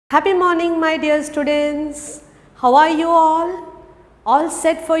Happy morning, my dear students. How are you all? All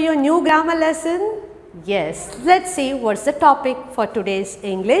set for your new grammar lesson? Yes, let's see what's the topic for today's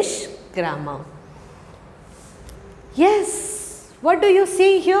English grammar. Yes, what do you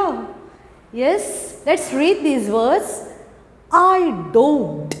see here? Yes, let's read these words. I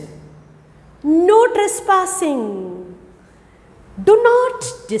don't. No trespassing. Do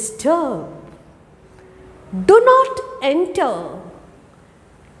not disturb. Do not enter.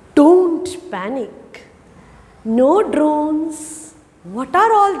 Don't panic. No drones. What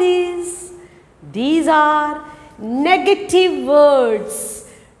are all these? These are negative words.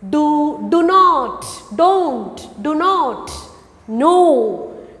 Do not, don't, do not,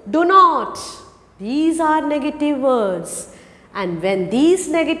 no, do not. These are negative words. And when these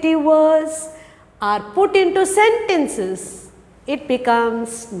negative words are put into sentences, it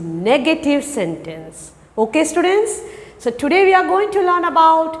becomes negative sentence. Okay, students? So today we are going to learn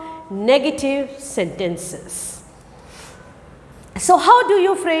about negative sentences. So how do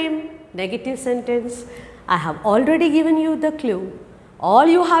you frame negative sentence? I have already given you the clue. All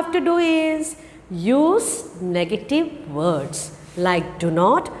you have to do is use negative words like do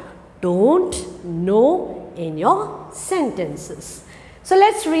not, don't, no in your sentences. So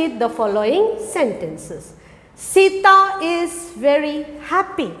let's read the following sentences. Sita is very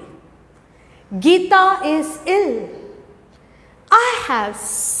happy. Geeta is ill. I have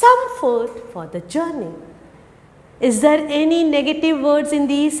some food for the journey. Is there any negative words in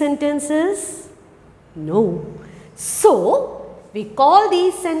these sentences? No. So, we call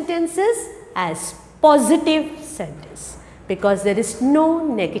these sentences as positive sentence because there is no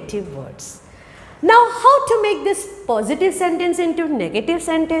negative words. Now, how to make this positive sentence into negative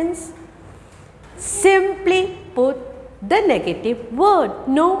sentence? Simply put the negative word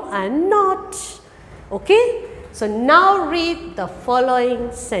no and not. Okay? So now read the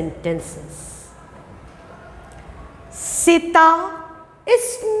following sentences. Sita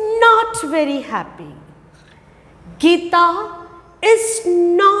is not very happy. Geeta is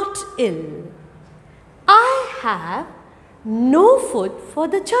not ill. I have no food for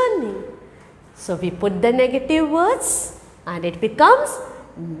the journey. So we put the negative words and it becomes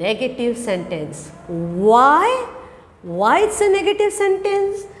negative sentence. Why? Why it's a negative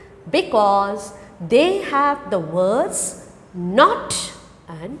sentence? Because they have the words not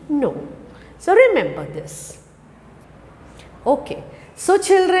and no. So remember this. Okay. So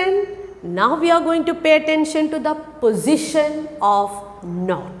children, now we are going to pay attention to the position of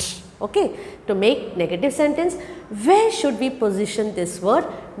not. Okay. To make negative sentence, where should we position this word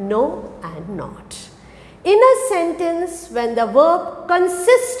no and not? In a sentence when the verb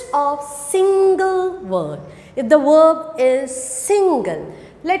consists of single word, if the verb is single,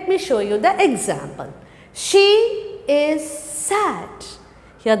 let me show you the example. She is sad.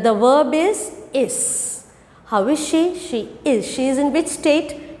 Here the verb is. How is she? She is. She is in which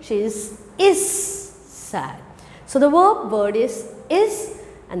state? She is sad. So the word is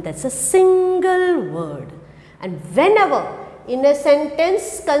and that's a single word. And whenever in a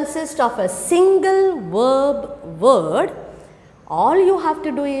sentence consists of a single verb word, all you have to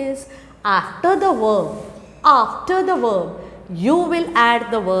do is after the verb, you will add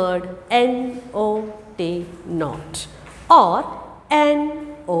the word N-O-T, not, or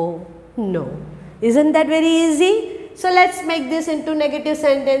N-O, no. Isn't that very easy? So let's make this into negative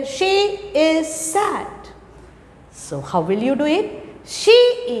sentence. She is sad. So how will you do it? She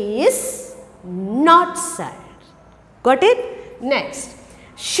is not sad. Got it? Next.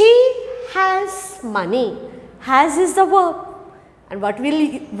 She has money. Has is the verb. And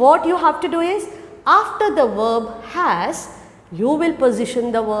what you have to do is after the verb has, you will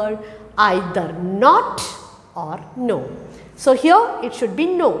position the word either not or no. So here it should be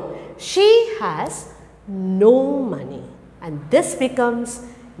no. She has no money and this becomes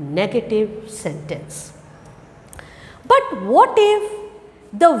negative sentence. But what if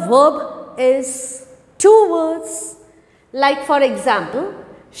the verb is two words? Like for example,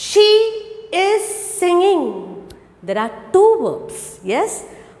 she is singing. There are two verbs, yes,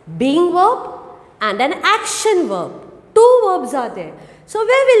 being verb and an action verb. Two verbs are there. So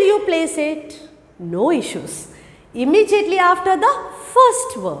where will you place it? No issues. Immediately after the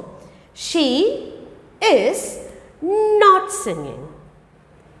first verb. She is not singing.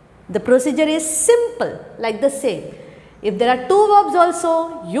 The procedure is simple, like the same. If there are two verbs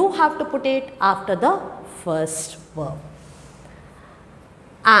also, you have to put it after the first verb.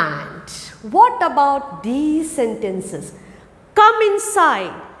 And what about these sentences? Come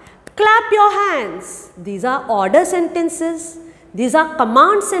inside. Clap your hands. These are order sentences. These are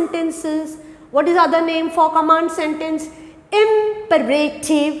command sentences. What is other name for command sentence?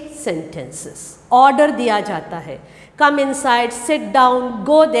 imperative sentences. Order दिया जाता है. Come inside, sit down,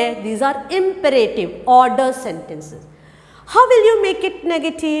 go there. These are imperative order sentences. How will you make it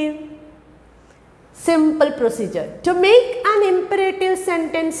negative? Simple procedure. To make an imperative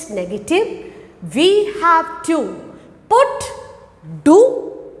sentence negative, we have to put do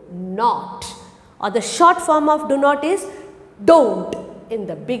not, or the short form of do not is don't in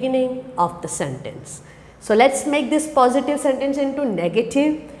the beginning of the sentence. So let's make this positive sentence into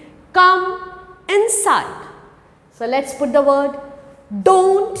negative. Come inside. So let's put the word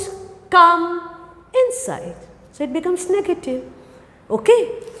don't come inside. So it becomes negative. Okay.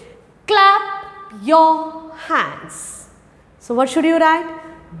 Clap your hands. So what should you write?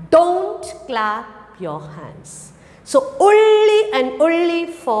 Don't clap your hands. So only and only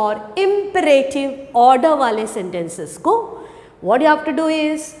for imperative order wale sentences ko, what you have to do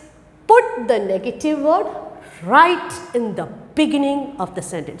is put the negative word right in the beginning of the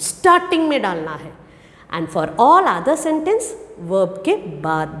sentence. Starting mein dalna hai. And for all other sentence, verb ke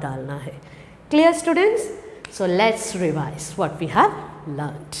baad dalna hai. Clear, students? So let's revise what we have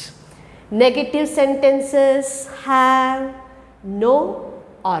learnt. Negative sentences have no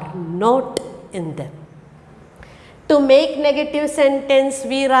or not in them. To make negative sentence,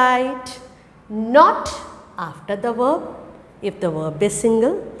 we write not after the verb if the verb is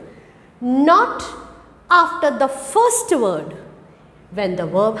single, not after the first word when the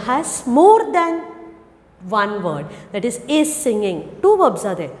verb has more than one word, that is singing. Two verbs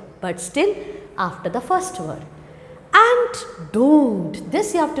are there, but still after the first word. And don't,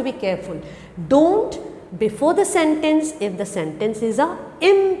 this you have to be careful. Don't before the sentence if the sentence is a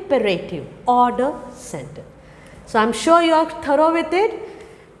imperative order sentence. So I am sure you are thorough with it.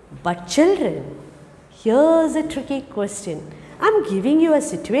 But children, here's a tricky question. I am giving you a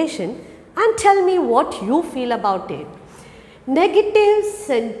situation and tell me what you feel about it. Negative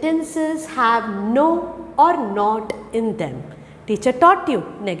sentences have no or not in them. Teacher taught you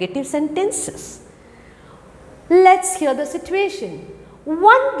negative sentences. Let's hear the situation.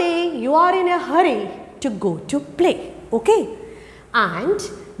 One day you are in a hurry to go to play, okay? And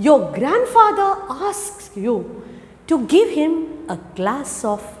your grandfather asks you to give him a glass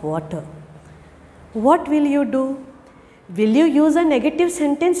of water. What will you do? Will you use a negative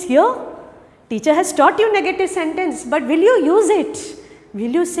sentence here? Teacher has taught you negative sentence, but will you use it?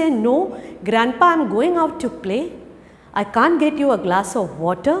 Will you say, no, grandpa, I am going out to play. I can't get you a glass of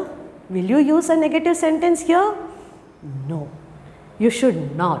water. Will you use a negative sentence here? No, you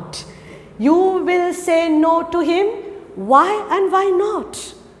should not. You will say no to him. Why and why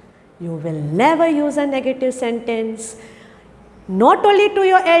not? You will never use a negative sentence, not only to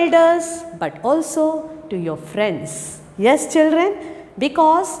your elders, but also to your friends. Yes, children,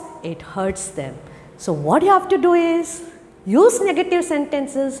 because it hurts them. So what you have to do is use negative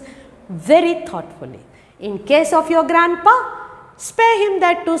sentences very thoughtfully. In case of your grandpa, spare him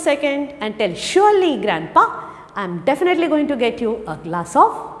that 2 seconds and tell, surely grandpa, I am definitely going to get you a glass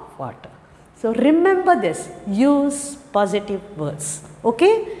of water. So remember this, use positive words,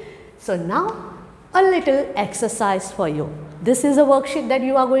 okay? So now a little exercise for you. This is a worksheet that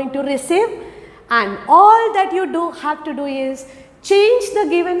you are going to receive, and all that you have to do is change the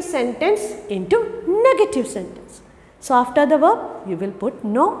given sentence into negative sentence. So after the verb, you will put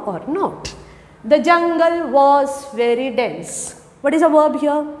no or not. The jungle was very dense. What is a verb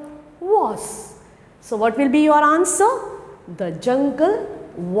here? Was. So what will be your answer? The jungle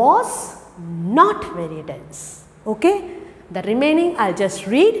was not very dense. Okay? The remaining I'll just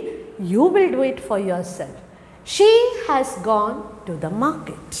read. You will do it for yourself. She has gone to the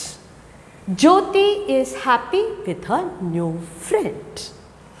market. Jyoti is happy with her new friend.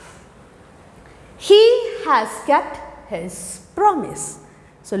 He has kept his promise.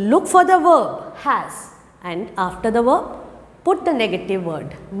 So look for the verb has, and after the verb put the negative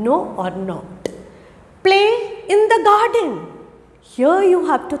word no or not. Play in the garden. Here you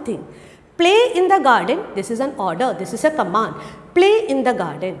have to think. Play in the garden, this is an order, this is a command. Play in the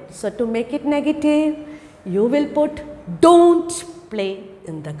garden. So to make it negative, you will put don't play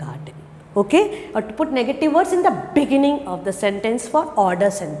in the garden. Okay? Or to put negative words in the beginning of the sentence for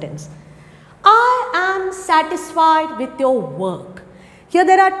order sentence. I am satisfied with your work. Here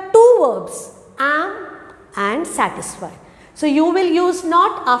there are two verbs, am and satisfied. So you will use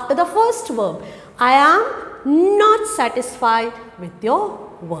not after the first verb. I am not satisfied with your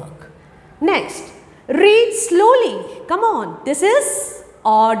work. Next, read slowly. Come on, this is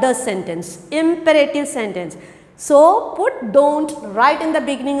order sentence, imperative sentence. So put don't right in the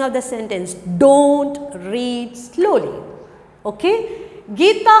beginning of the sentence. Don't read slowly. Okay.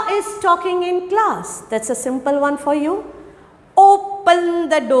 Geeta is talking in class. That's a simple one for you. open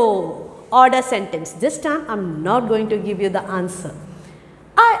the door. Order sentence. This time I am not going to give you the answer.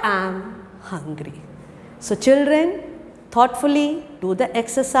 I am hungry. So children, thoughtfully do the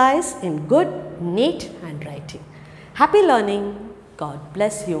exercise in good, neat handwriting. Happy learning. God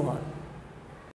bless you all.